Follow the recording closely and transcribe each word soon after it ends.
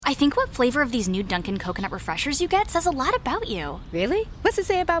I think what flavor of these new Dunkin' coconut refreshers you get says a lot about you. Really? What's it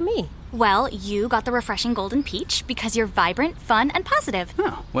say about me? Well, you got the refreshing golden peach because you're vibrant, fun, and positive.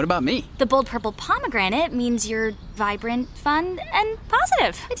 Oh, what about me? The bold purple pomegranate means you're vibrant, fun, and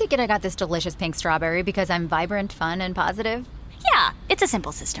positive. I take it I got this delicious pink strawberry because I'm vibrant, fun, and positive. Yeah, it's a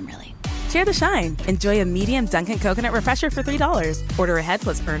simple system, really. Share the shine. Enjoy a medium Dunkin' coconut refresher for $3. Order ahead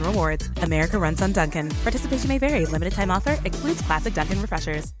plus earn rewards. America runs on Dunkin'. Participation may vary. Limited time offer. Excludes classic Dunkin'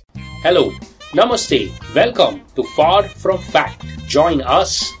 refreshers. Hello, Namaste, welcome to Far From Fact. Join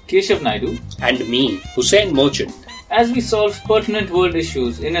us, Keshav Naidu, and me, Hussein Merchant, as we solve pertinent world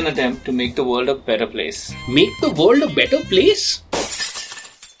issues in an attempt to make the world a better place. Make the world a better place?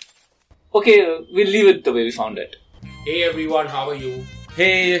 Okay, we'll leave it the way we found it. Hey everyone, how are you?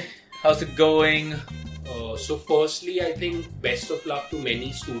 Hey, how's it going? So firstly, I think best of luck to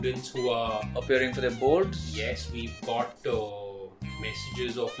many students who are Appearing for their boards? Yes, we've got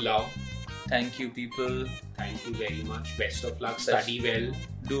messages of love. Thank you, people. Thank you very much. Best of luck. Study well.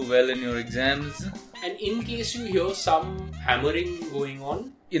 Do well in your exams. And in case you hear some hammering going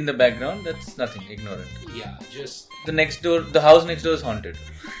on, In the background, that's nothing. Ignore it. yeah, just The house next door is haunted.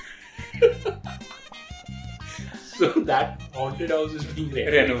 so that haunted house is being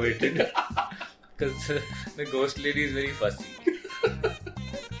Renovated. Because the ghost lady is very fussy.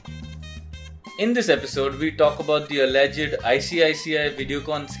 In this episode, we talk about the alleged ICICI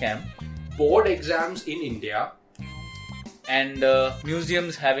Videocon scam Board exams in India. and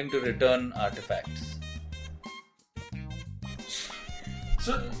museums having to return artifacts.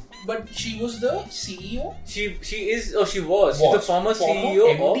 So, but she was the CEO? She was. She's the former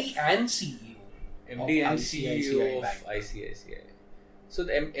CEO MD and CEO. MD and ICICI CEO Bank. of ICICI. So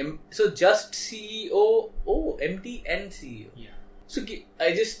so just CEO, MD and CEO. Yeah. So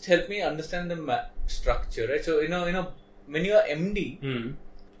I just help me understand the structure, right? So when you are MD,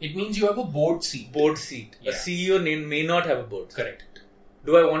 It means you have a board seat. board seat. Yeah. A CEO may not have a board seat. Correct.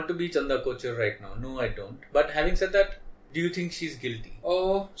 Do I want to be Chanda Kochhar right now? No, I don't. But having said that, do you think she's guilty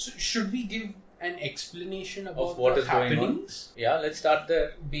So should we give an explanation about of what the is going on? happenings Yeah, let's start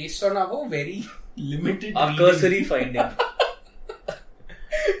there. based on our very limited Our reading? cursory finding.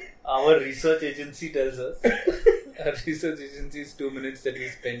 Our research agency tells us. Our research agency is 2 minutes that we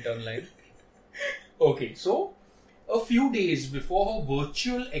spent online. Okay, so a few days before her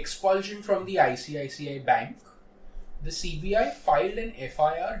virtual expulsion from the ICICI Bank, the CBI filed an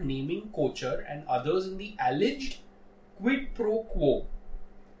FIR naming Kochhar and others in the alleged quid pro quo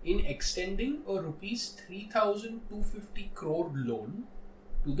in extending a rupees 3,250 crore loan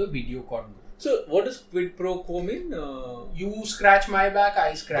to the Videocon group. So, what does quid pro quo mean? You scratch my back,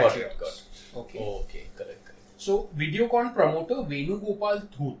 I scratch Got it, yours. got it. Okay. Okay, correct. So, Videocon promoter Venugopal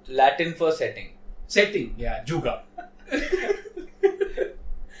Dhoot. Latin for setting. Setting, yeah, Juga.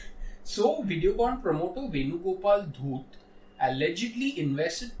 So, Videocon promoter Venugopal Dhoot allegedly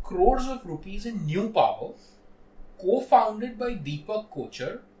invested crores of rupees in New Power, co-founded by Deepak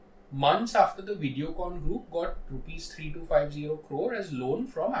Kochhar, months after the Videocon group got rupees 3250 crore as loan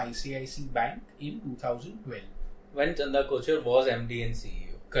from ICICI Bank in 2012. When Chanda Kochhar was MD and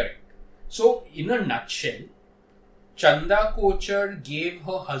CEO. Correct. So, in a nutshell, Chanda Kochhar gave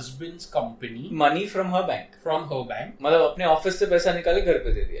her husband's company Money from her bank. from her bank. मतलब अपने office से पैसा निकाले घर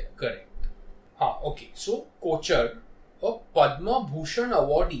पे दे दिया. Correct. Okay. So, Kochhar, a Padma Bhushan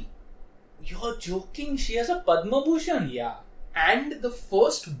awardee. You're joking? She has a Padma Bhushan? Yeah. And the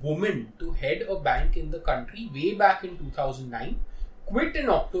first woman to head a bank in the country way back in 2009, quit in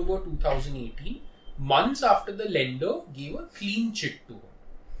October 2018, months after the lender gave a clean chit to her.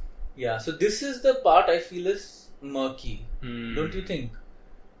 Yeah, so this is the part I feel is murky. Don't you think?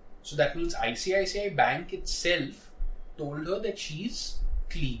 So that means ICICI Bank itself told her that she's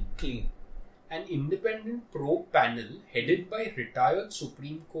clean. Clean. An independent probe panel headed by retired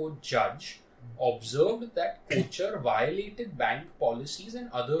Supreme Court judge observed that Kochhar violated bank policies and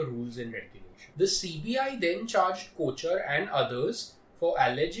other rules and regulations. The CBI then charged Kochhar and others for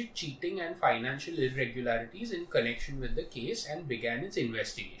alleged cheating and financial irregularities in connection with the case and began its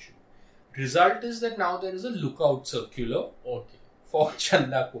investigation. Result is that now there is a lookout circular Okay. for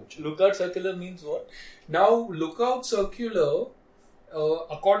Chanda Kochhar. Lookout circular means what? Now, lookout circular,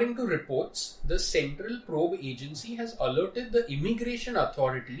 according to reports, the Central Probe Agency has alerted the immigration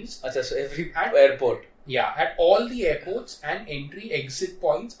authorities Achha, so every airport. at all the airports and entry-exit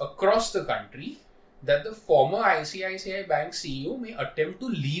points across the country that the former ICICI Bank CEO may attempt to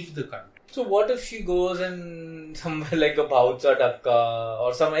leave the country. So what if she goes in somewhere like a Bhautsa Dhaka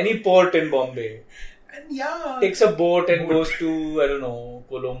or any port in Bombay, And takes a boat and goes to, I don't know,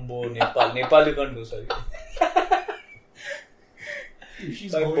 Colombo, Nepal. Nepal you can't go, sorry. If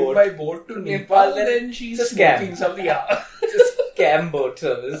she's By going boat. by boat to Nepal, then she's it's a scam. smoking something. Yeah. It's a scam boat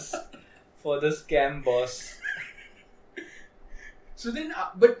service for the scam boss. So then,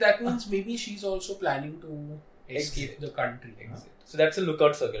 but that means maybe she's also planning to escape the country. Huh? So that's a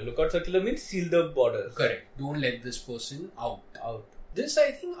lookout circular. Lookout circular means seal the borders. Correct. Don't let this person out. This,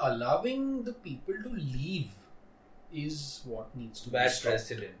 I think, allowing the people to leave is what needs to be Bad stopped.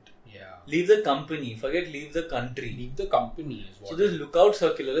 precedent. Yeah. Leave the company. Forget leave the country. Leave the company is what. So this lookout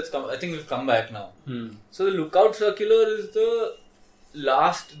circular, let's come. I think we'll come back now. Hmm. So the lookout circular is the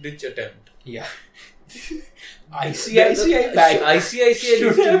last ditch attempt. Yeah. ICICI Bank. ICICI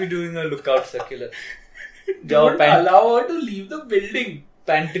used to be doing a lookout circular. Don't allow her to leave the building.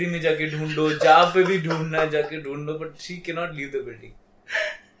 Pantry में जाके ढूंढो, जहाँ पे भी ढूंढना है जाके ढूंढो, but she cannot leave the building.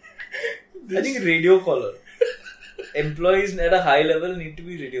 I think radio collar. Employees at a high level need to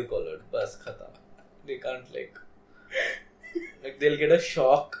be radio collared. Bas khata. They can't like they'll get a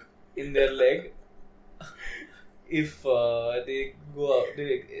shock in their leg if they go out,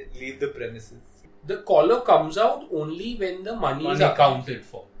 they leave the premises. The collar comes out only when the money is accounted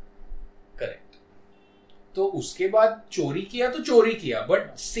for. Correct. तो उसके बाद चोरी किया तो चोरी किया,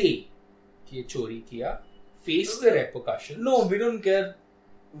 but say कि चोरी किया, face the repercussions. No, we don't care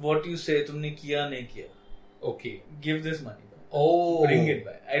what you say. तुमने किया नहीं किया. Okay. Give this money back. Oh. Bring it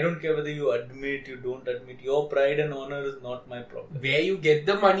back. I don't care whether you admit, you don't admit. Your pride and honor is not my problem. Where you get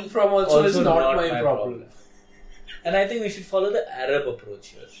the money from also is not my problem. And I think we should follow the Arab approach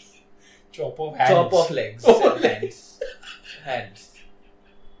here. Chop off hands. Chop off legs. Oh, and hands. Hands.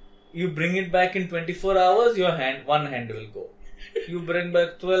 You bring it back in 24 hours, one hand will go. You bring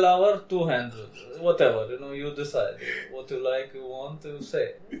back 12 hours, 2 hands will go. Whatever, you decide. What you like, you want to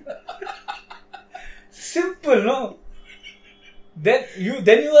say. Simple, no? Then you'll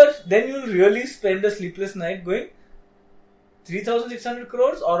really spend a sleepless night going 3,600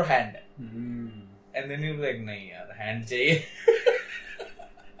 crores or hand. And then you'll be like, nahi yaar, hand chahiye.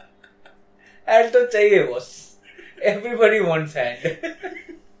 Hand to chahiye, boss. Everybody wants hand.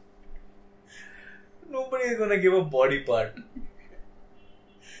 Nobody is gonna give a body part.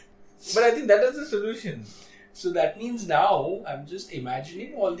 But I think that is the solution. So that means now I'm just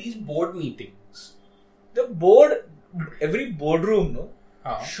imagining all these board meetings. The every boardroom,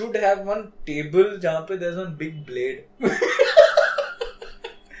 should have one table where there's one big blade.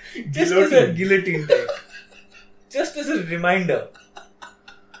 Just as a guillotine type. Just as a reminder.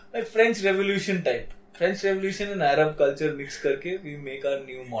 Like French Revolution type. French Revolution and Arab culture mix karke, we make our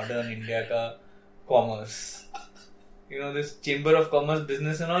new modern India ka commerce. This Chamber of Commerce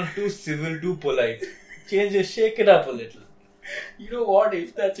business and all, too civil, too polite. Change it, shake it up a little. You know what?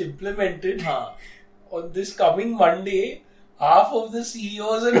 If that's implemented, on this coming Monday, half of the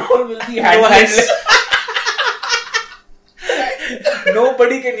CEOs and all will be handless.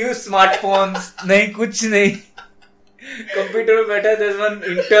 Nobody can use smartphones. Nahi, kuch nahi. Computer mein baitha, there's one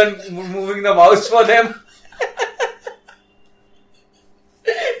intern moving the mouse for them.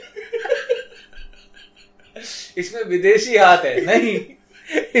 इसमें विदेशी हाथ है नहीं,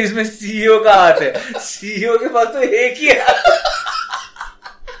 इसमें CEO का हाथ है. CEO के पास तो एक ही हाथ.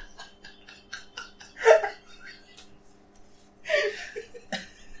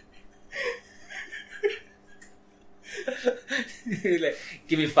 Like,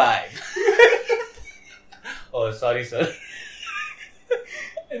 give me 5. Oh, sorry, sir.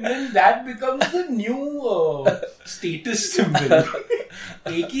 And then that becomes the new status symbol.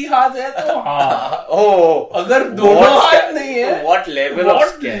 एक ही हाथ है तो हाँ. Oh, अगर दोनों हाथ नहीं है, what level of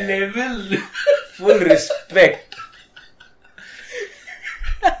scam? Level? Full respect.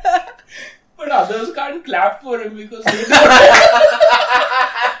 But others can't clap for him because they don't.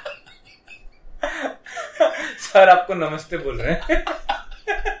 Sir आपको नमस्ते बोल रहे हैं.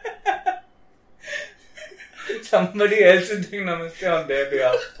 Somebody else is doing namaste on their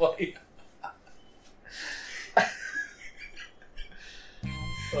behalf for you.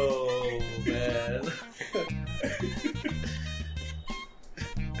 Oh man.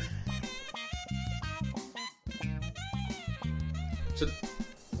 So,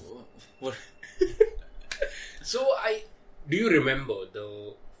 what? Do you remember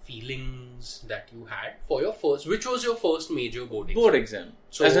the feelings that you had for your first? Which was your first major board exam?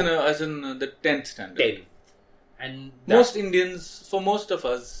 So, as in the 10th standard. 10. And Most Indians, for most of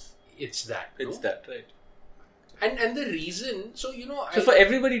us, it's that. it's no? that, right? And the reason, so for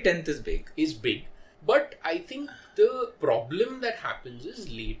everybody, 10th is big. Is big. But I think the problem that happens is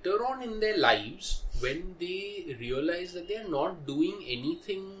later on in their lives, when they realize that they are not doing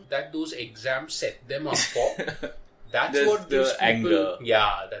anything that those exams set them up for, that's what gives the people... anger.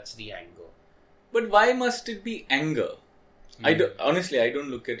 Yeah, that's the anger. But why must it be anger? Honestly, I don't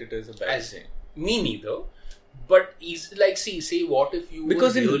look at it as a bad thing. Me neither. But is like, say what if you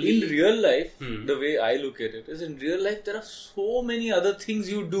because were in really... real life, the way I look at it is in real life there are so many other things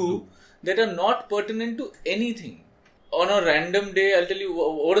you do that are not pertinent to anything. On a random day, I'll tell you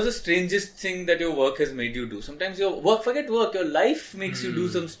what is the strangest thing that your work has made you do. Sometimes your work, forget work, your life makes you do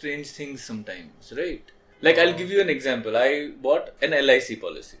some strange things sometimes, right? Like I'll give you an example. I bought an LIC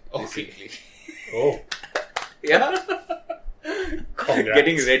policy, basically. Oh. Yeah. Congrats.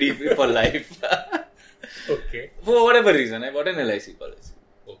 Getting ready for life. Okay. For whatever reason, I bought an LIC policy.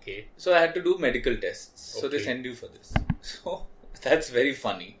 Okay. So I had to do medical tests. So they Okay. send you for this. So that's very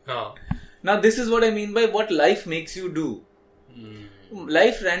funny. Huh. Now this is what I mean by what life makes you do.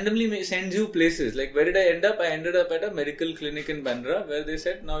 Life randomly sends you places. Like where did I end up? I ended up at a medical clinic in Bandra where they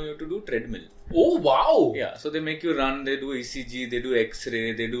said now you have to do treadmill. Oh, wow. Yeah, so they make you run, they do ECG, they do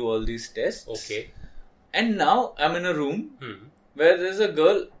X-ray, they do all these tests. Okay. And now I'm in a room where there's a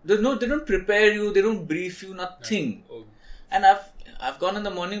girl. They don't prepare you, they don't brief you, nothing. Oh. And I've gone in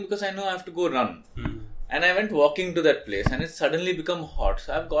the morning because I know I have to go run. And I went walking to that place and it's suddenly become hot.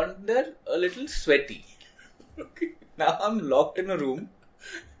 So I've gone there a little sweaty. Okay. Now I'm locked in a room.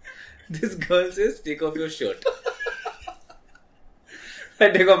 This girl says, take off your shirt. I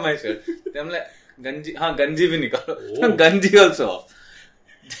take off my shirt. Then I'm like, Ganji bhi nikalo. Oh. Ganji also off.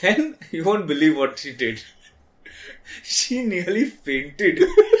 Then you won't believe what she did. She nearly fainted.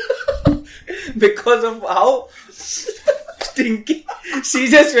 Because of how stinky. She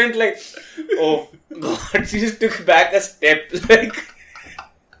just went like, oh God, she just took back a step. Like,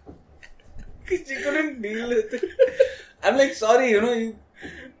 she couldn't deal with it. I'm like, sorry,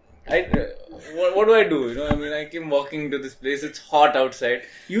 what do I do? I mean, I came walking to this place, it's hot outside.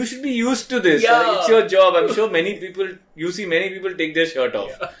 You should be used to this. Yeah. It's your job. I'm sure you see many people take their shirt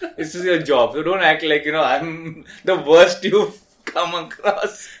off. Yeah. This is your job. So don't act like, I'm the worst you've come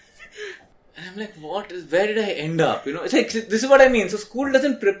across. And I'm like, where did I end up? It's like, this is what I mean. So school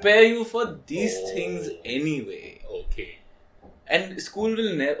doesn't prepare you for these things anyway. Okay. And school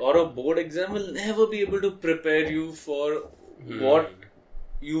will or a board exam will never be able to prepare you for what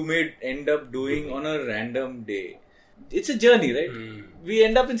you may end up doing on a random day. It's a journey, right? We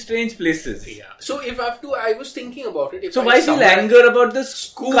end up in strange places. Yeah. So if I was thinking about it. So why feel anger about the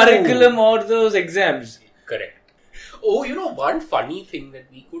school curriculum or those exams? Correct. Oh, one funny thing that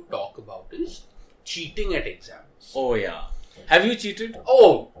we could talk about is cheating at exams. Oh yeah. Have you cheated?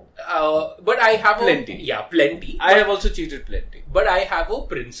 Oh, but I have plenty. Plenty. I have also cheated plenty. But I have a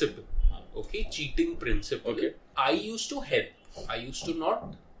principle. Okay, cheating principle. Okay. I used to help. I used to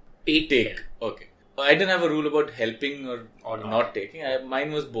not take. Okay. I didn't have a rule about helping or not taking.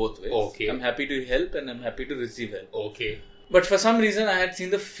 Mine was both ways. Okay. I'm happy to help and I'm happy to receive help. Okay. But for some reason, I had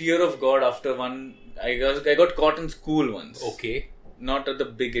seen the fear of God after one. I got caught in school once. Okay. Not at the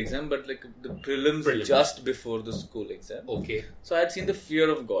big exam, but like the prelims just before the school exam. Okay. So I had seen the fear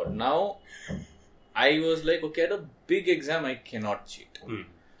of God. Now, I was like, okay, at a big exam, I cannot cheat.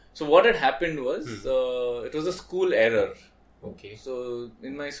 So what had happened was, it was a school error. Okay. So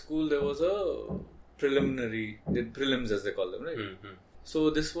in my school, there was a prelims as they call them, right? So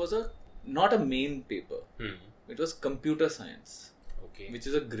this was not a main paper. It was computer science, which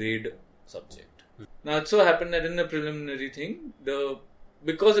is a grade subject. Now it so happened that in the preliminary thing,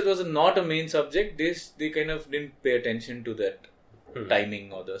 because it was not a main subject, they kind of didn't pay attention to that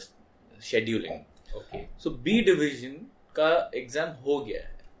timing or the scheduling. Okay. So B division ka exam ho gaya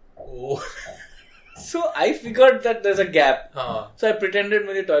hai. Oh. So I figured that there's a gap. Uh-huh. So I pretended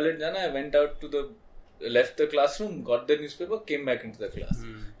mujhe toilet jana. I went out left the classroom, got the newspaper, came back into the class.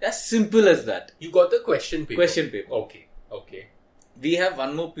 As simple as that. You got the question paper. Okay. We have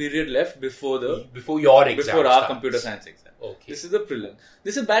one more period left before your exam. Before our computer science exam. Okay. This is the prelim.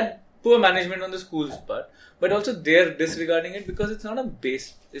 This is poor management on the school's part, but also they're disregarding it because it's not an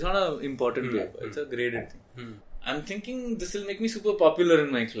important paper. It's a graded thing. I'm thinking this will make me super popular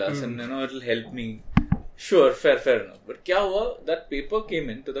in my class and it'll help me. Sure, fair enough. But kya hua? That paper came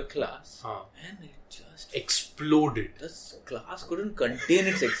into the class and it just exploded. The class couldn't contain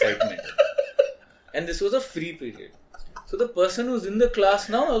its excitement. And this was a free period. So the person who's in the class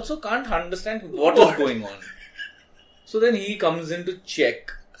now also can't understand what is going on. So then he comes in to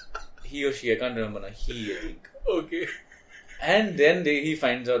check. He or she, I can't remember now. He, I think. Okay. And then he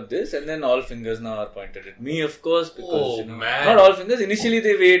finds out this, and then all fingers now are pointed at me, of course, because man. Not all fingers. Initially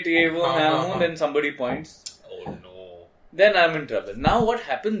they wait, then somebody points. Oh no. Then I'm in trouble. Now what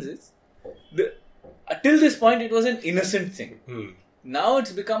happens is, till this point it was an innocent thing. Now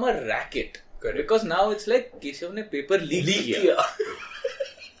it's become a racket. Correct. Because now it's like Keshav ne paper leak kiya.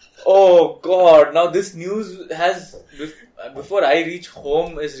 Oh God! Now this news has, before I reach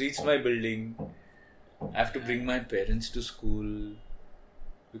home, has reached my building. I have to bring my parents to school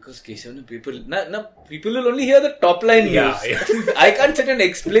because Keshav, people will only hear the top line news. Yeah. I can't sit and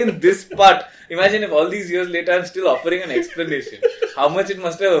explain this part. Imagine if all these years later I'm still offering an explanation. How much it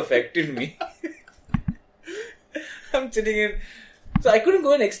must have affected me. I'm sitting in. So I couldn't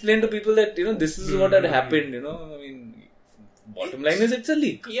go and explain to people that, this is what had happened, I mean, bottom line is it's a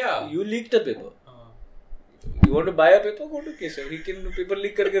leak. Yeah. You leaked a paper. You want to buy a paper? Go to Keshav. He can paper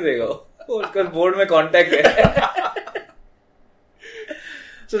leak करके देगा. उसका board में contact है.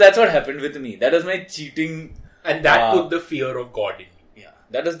 So that's what happened with me. That was my cheating. And that put the fear of God in you. Yeah.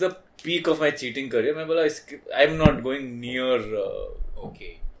 That was the peak of my cheating career. मैं बोला I'm not going near.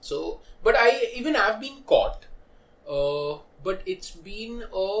 Okay. So, but I've been caught. But it's been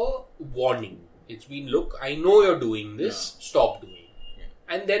a warning. It's been, look, I know you're doing this. Yeah. Stop doing. Yeah.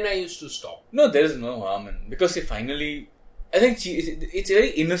 And then I used to stop. No, there is no harm in, because finally, I think it's very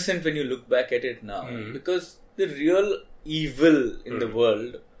innocent when you look back at it now. Because the real evil in the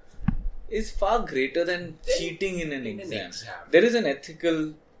world is far greater than cheating in an exam. There is an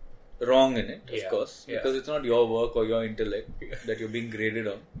ethical wrong in it, of course, because it's not your work or your intellect that you're being graded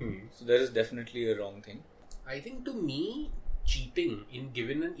on. So there is definitely a wrong thing. I think to me, cheating,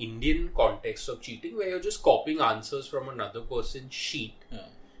 given an Indian context of cheating where you're just copying answers from another person's sheet,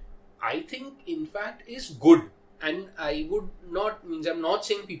 I think in fact is good. And I would not, I'm not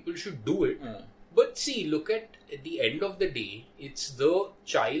saying people should do it, but see, look at the end of the day, it's the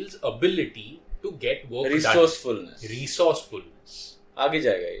child's ability to get work done. Resourcefulness. आगे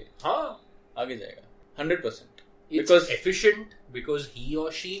जाएगा ये. हाँ. आगे जाएगा. 100%. Because efficient, because he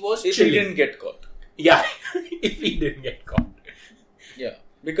or she was if chilling. He didn't get caught. Yeah, if he didn't get caught. Yeah,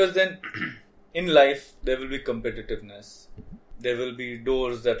 because then in life there will be competitiveness. There will be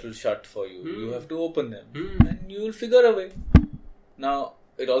doors that will shut for you. You have to open them. And you will figure a way. Now,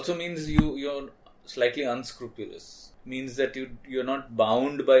 it also means you're slightly unscrupulous. Means that you're not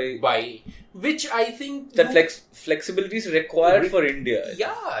bound by which I think that flexibility is required for India.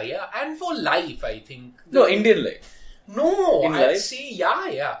 Yeah. And for life, I think. No, Indian life. No, in I'd life? say,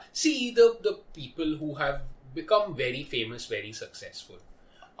 yeah. See, the people who have become very famous, very successful.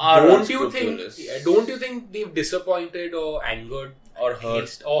 Don't you think they've disappointed or angered or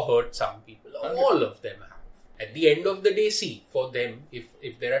hurt some people? All of them have. At the end of the day, see, for them,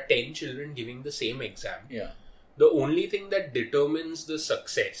 if there are 10 children giving the same exam, the only thing that determines the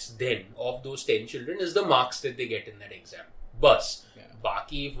success then of those 10 children is the marks that they get in that exam. Bas.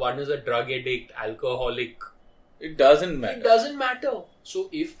 Baki, if one is a drug addict, alcoholic, it doesn't matter. It doesn't matter. So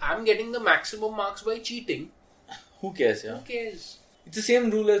if I'm getting the maximum marks by cheating, who cares? Who cares? It's the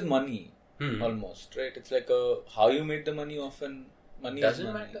same rule as money, almost, right? It's like how you make the money often. Money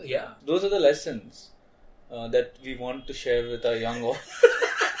doesn't matter. Yeah. Those are the lessons that we want to share with our young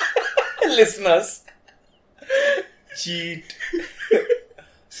listeners. Cheat,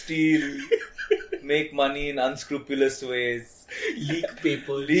 steal, make money in unscrupulous ways, leak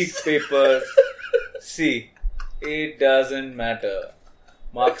papers. See, it doesn't matter.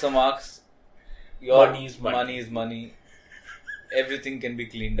 Marks are marks. Your money is money. Everything can be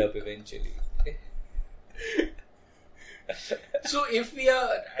cleaned up eventually. So I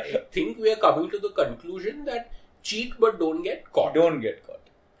think we are coming to the conclusion that cheat but don't get caught. Don't get caught.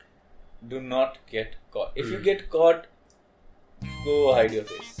 Do not get caught. If you get caught, go hide your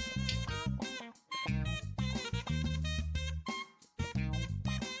face.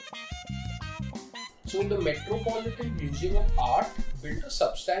 So the Metropolitan Museum of Art built a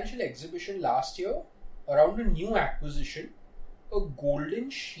substantial exhibition last year around a new acquisition, a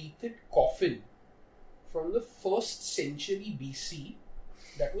golden sheathed coffin from the 1st century BC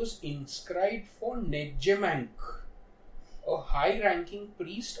that was inscribed for Nejamank, a high-ranking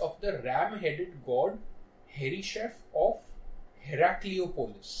priest of the ram-headed god Herishef of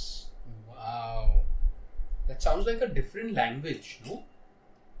Heracleopolis. Wow. That sounds like a different language, no?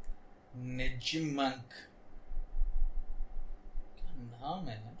 Nejamank. Now,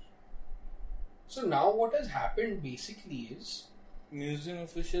 man. So now what has happened basically is museum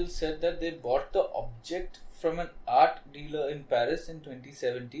officials said that they bought the object from an art dealer in Paris in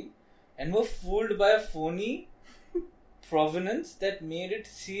 2017 and were fooled by a phony provenance that made it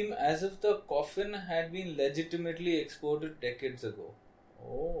seem as if the coffin had been legitimately exported decades ago.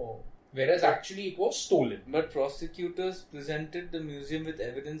 Oh. Whereas actually it was stolen. But prosecutors presented the museum with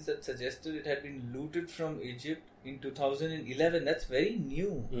evidence that suggested it had been looted from Egypt in 2011. That's very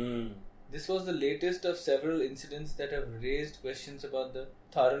new. This was the latest of several incidents that have raised questions about the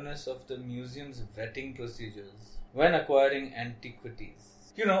thoroughness of the museum's vetting procedures when acquiring antiquities.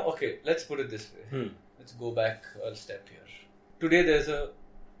 Okay, let's put it this way. Let's go back a step here. Today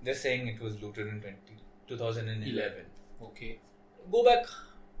they're saying it was looted in 2011. Okay. Go back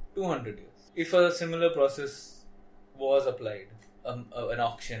 200 years. If a similar process was applied, an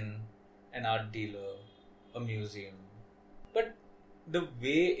auction, an art dealer, a museum, but the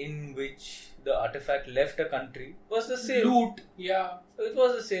way in which the artifact left a country was the same. Loot, yeah. It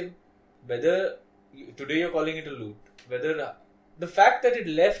was the same. Whether today you're calling it a loot, whether the fact that it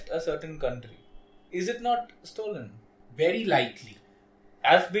left a certain country, is it not stolen? Very likely.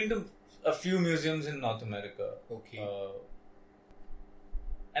 I've been to a few museums in North America. Okay.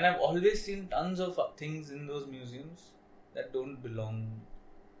 And I've always seen tons of things in those museums that don't belong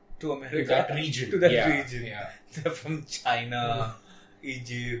to America. To that region. To that Yeah, region. yeah. They're from China,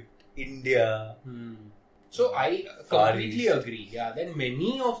 Egypt, India. So I Far completely East. agree. Yeah, then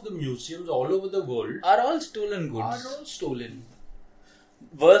many of the museums all over the world Are all stolen are goods. all stolen.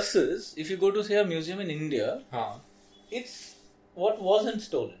 Versus, if you go to say a museum in India, हाँ. it's what wasn't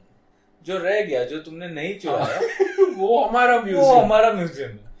stolen. जो रह गया, जो तुमने नहीं चुराया, वो हमारा वो museum. हमारा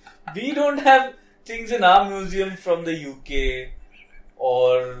museum है. We don't have things in our museum from the UK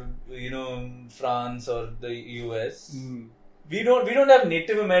or France or the US. We don't have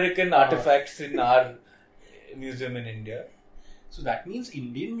Native American artifacts in our museum in India. So that means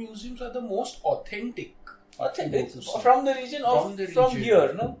Indian museums are the most authentic. It's from the region From the from region.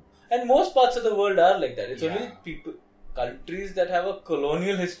 here, no? And most parts of the world are like that. It's Yeah. only countries that have a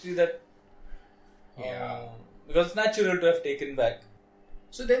colonial history that because it's natural to have taken back.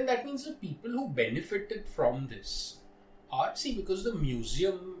 So then that means the people who benefited from this are, because the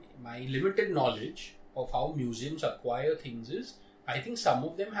museum, my limited knowledge of how museums acquire things is, I think some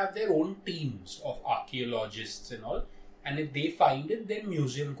of them have their own teams of archaeologists and all, and if they find it, then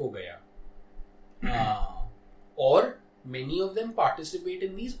museum ko gaya. Or many of them participate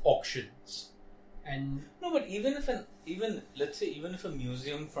in these auctions. And No, but even if a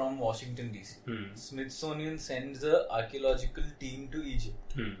museum from Washington DC, Smithsonian sends a archaeological team to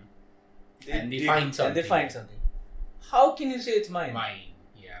Egypt, and they find something. How can you say it's mine? Mine,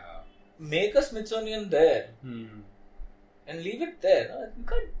 yeah. Make a Smithsonian there and leave it there. No? You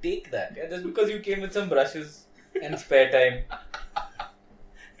can't take that just because you came with some brushes and spare time.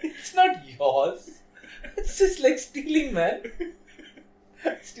 It's not yours. It's just like stealing, man.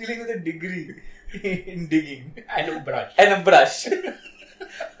 Stealing with a degree in digging. And a brush. And a brush.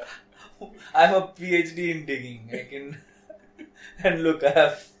 I'm a PhD in digging. I can... And look, I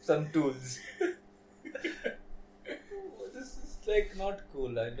have some tools. This is like not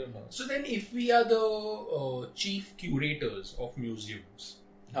cool. I don't know. So then if we are the chief curators of museums,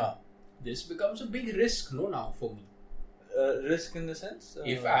 this becomes a big risk, now for me. Risk in the sense?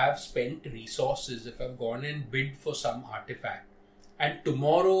 If I have spent resources, if I've gone and bid for some artifact, and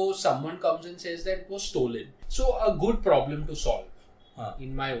tomorrow someone comes and says that it was stolen. So a good problem to solve,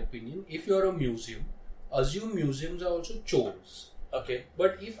 in my opinion. If you're a museum, assume museums are also chores. Okay.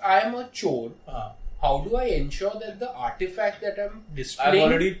 But if I am a chore, how do I ensure that the artifact that I'm displaying...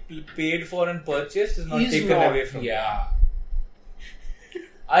 I've already paid for and purchased is not taken away from me. Yeah.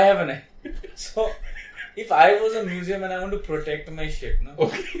 I have an idea. So, if I was a museum and I want to protect my shit,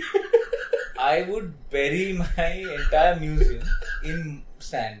 I would bury my entire museum in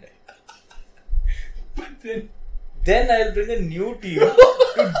sand. But then I'll bring a new team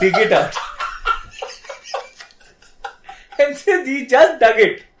to dig it out. And say, he just dug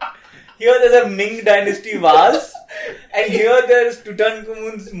it. Here there's a Ming Dynasty vase, and here there is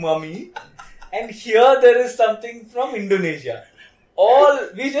Tutankhamun's mummy, and here there is something from Indonesia.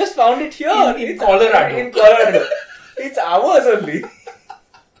 We just found it here. In Colorado. In Colorado. It's ours only.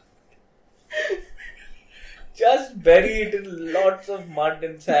 Just bury it in lots of mud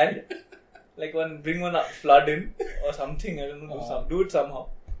and sand. Like bring one flood in or something. I don't know. Do it somehow.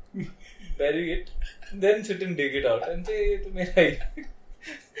 Bury it. Then sit and dig it out and say, "To me right."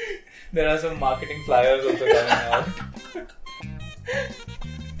 There are some marketing flyers also coming out.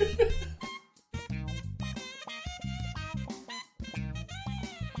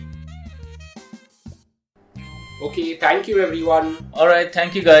 Okay, thank you everyone. Alright,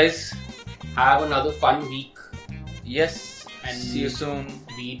 thank you guys. Have another fun week. Yes, And see you soon.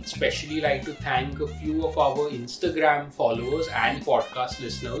 We'd especially like to thank a few of our Instagram followers and podcast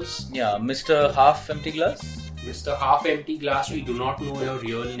listeners. Yeah, Mr. Half Empty Glass. Mr. Half Empty Glass, we do not know your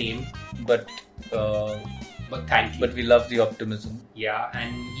real name, But thank you. but we love the optimism. Yeah,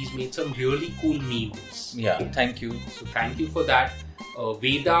 and he's made some really cool memes. Yeah, thank you. So thank you for that.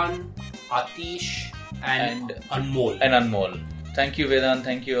 Vedan, Atish, and Anmol. And Anmol. Thank you, Vedant.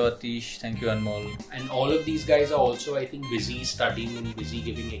 Thank you, Atish. Thank you, Anmol. And all of these guys are also, I think, busy studying and busy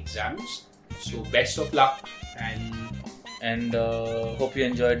giving exams. So best of luck, and hope you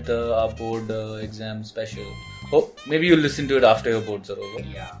enjoyed our board exam special. Hope maybe you'll listen to it after your boards are over.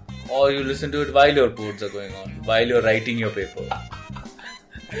 Yeah. Or you listen to it while your boards are going on, while you're writing your paper.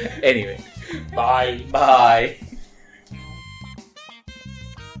 Anyway, Bye. bye.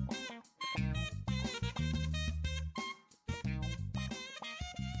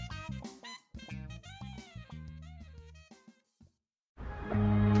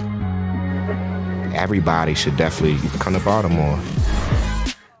 Everybody should definitely come to Baltimore.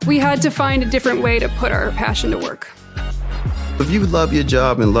 We had to find a different way to put our passion to work. If you love your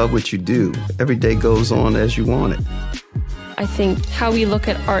job and love what you do, every day goes on as you want it. I think how we look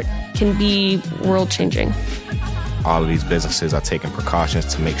at art can be world-changing. All of these businesses are taking precautions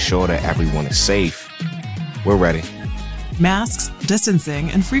to make sure that everyone is safe. We're ready. Masks,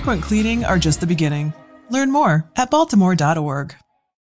 distancing, and frequent cleaning are just the beginning. Learn more at baltimore.org.